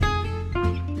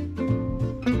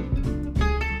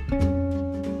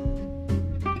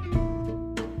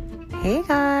Hey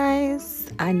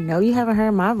guys, I know you haven't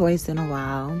heard my voice in a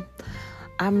while.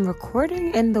 I'm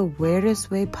recording in the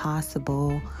weirdest way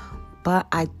possible, but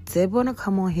I did want to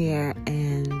come on here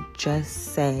and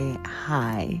just say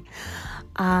hi.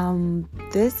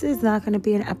 This is not going to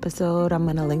be an episode. I'm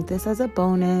going to link this as a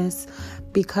bonus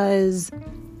because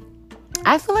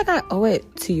I feel like I owe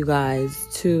it to you guys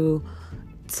to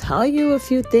tell you a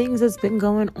few things that's been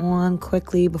going on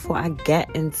quickly before I get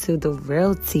into the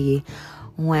real tea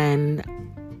when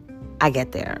I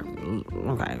get there.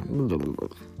 Okay.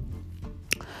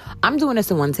 I'm doing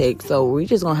this in one take, so we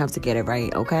just gonna have to get it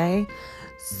right, okay?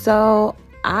 So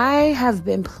I have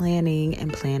been planning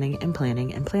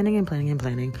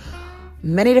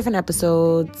many different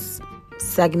episodes,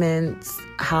 segments,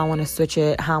 how I want to switch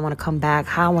it, how I want to come back,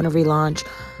 how I want to relaunch.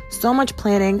 So much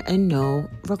planning and no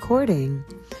recording.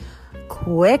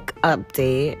 Quick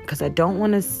update, because I don't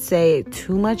want to say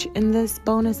too much in this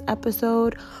bonus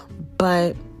episode,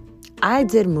 but I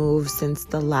did move since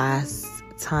the last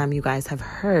time you guys have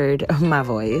heard my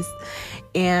voice,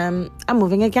 and I'm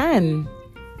moving again.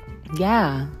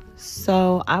 Yeah,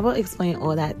 so I will explain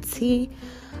all that tea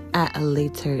at a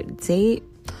later date.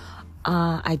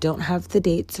 I don't have the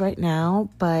dates right now,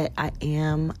 but I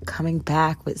am coming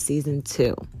back with season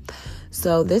 2.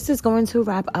 So this is going to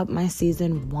wrap up my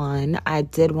season 1. I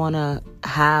did want to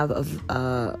have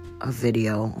a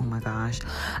video. Oh my gosh.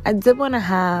 I did want to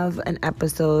have an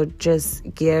episode just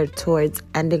geared towards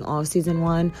ending off season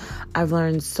 1. I've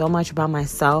learned so much about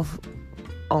myself.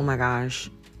 Oh my gosh.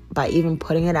 By even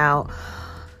putting it out.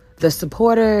 The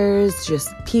supporters,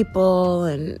 just people,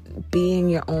 and being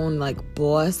your own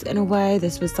boss in a way.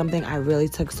 This was something I really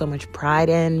took so much pride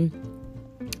in.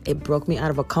 It broke me out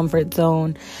of a comfort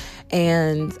zone.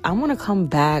 And I want to come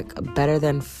back better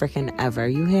than freaking ever.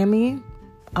 You hear me?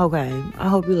 Okay. I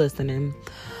hope you're listening.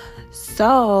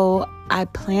 So I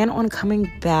plan on coming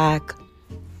back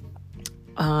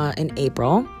in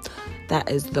April. That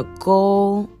is the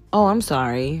goal. Oh, I'm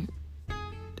sorry.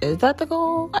 Is that the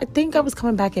goal? I think I was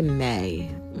coming back in May.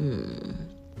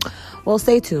 Well,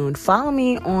 stay tuned. Follow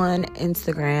me on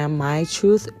Instagram, My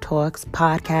Truth Talks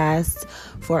Podcast,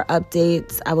 for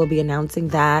updates. I will be announcing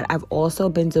that. I've also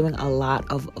been doing a lot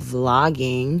of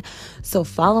vlogging. So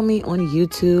follow me on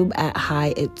YouTube at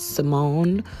Hi It's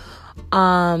Simone.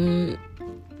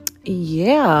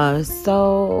 Yeah,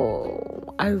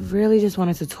 so I really just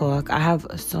wanted to talk. I have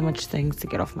so much things to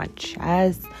get off my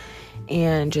chest.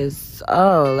 And just,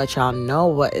 let y'all know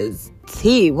what is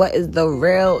tea. What is the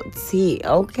real tea,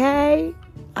 okay?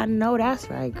 I know that's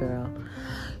right, girl.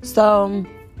 So,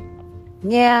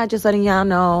 yeah, just letting y'all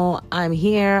know I'm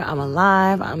here. I'm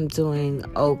alive. I'm doing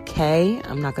okay.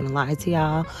 I'm not going to lie to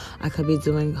y'all. I could be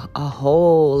doing a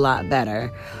whole lot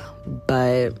better.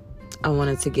 But I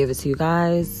wanted to give it to you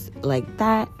guys like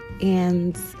that.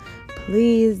 And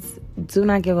please do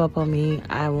not give up on me.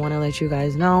 I want to let you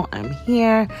guys know I'm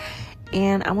here.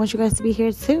 And I want you guys to be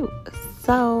here too.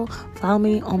 So follow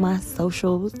me on my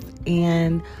socials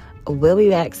and we'll be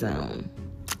back soon.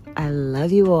 I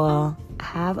love you all.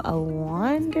 Have a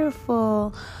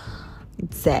wonderful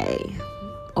day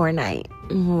or night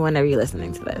whenever you're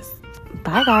listening to this.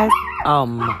 Bye guys.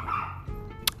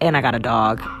 And I got a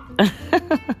dog.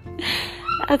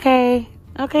 Okay,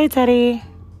 Teddy.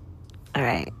 All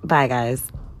right. Bye guys.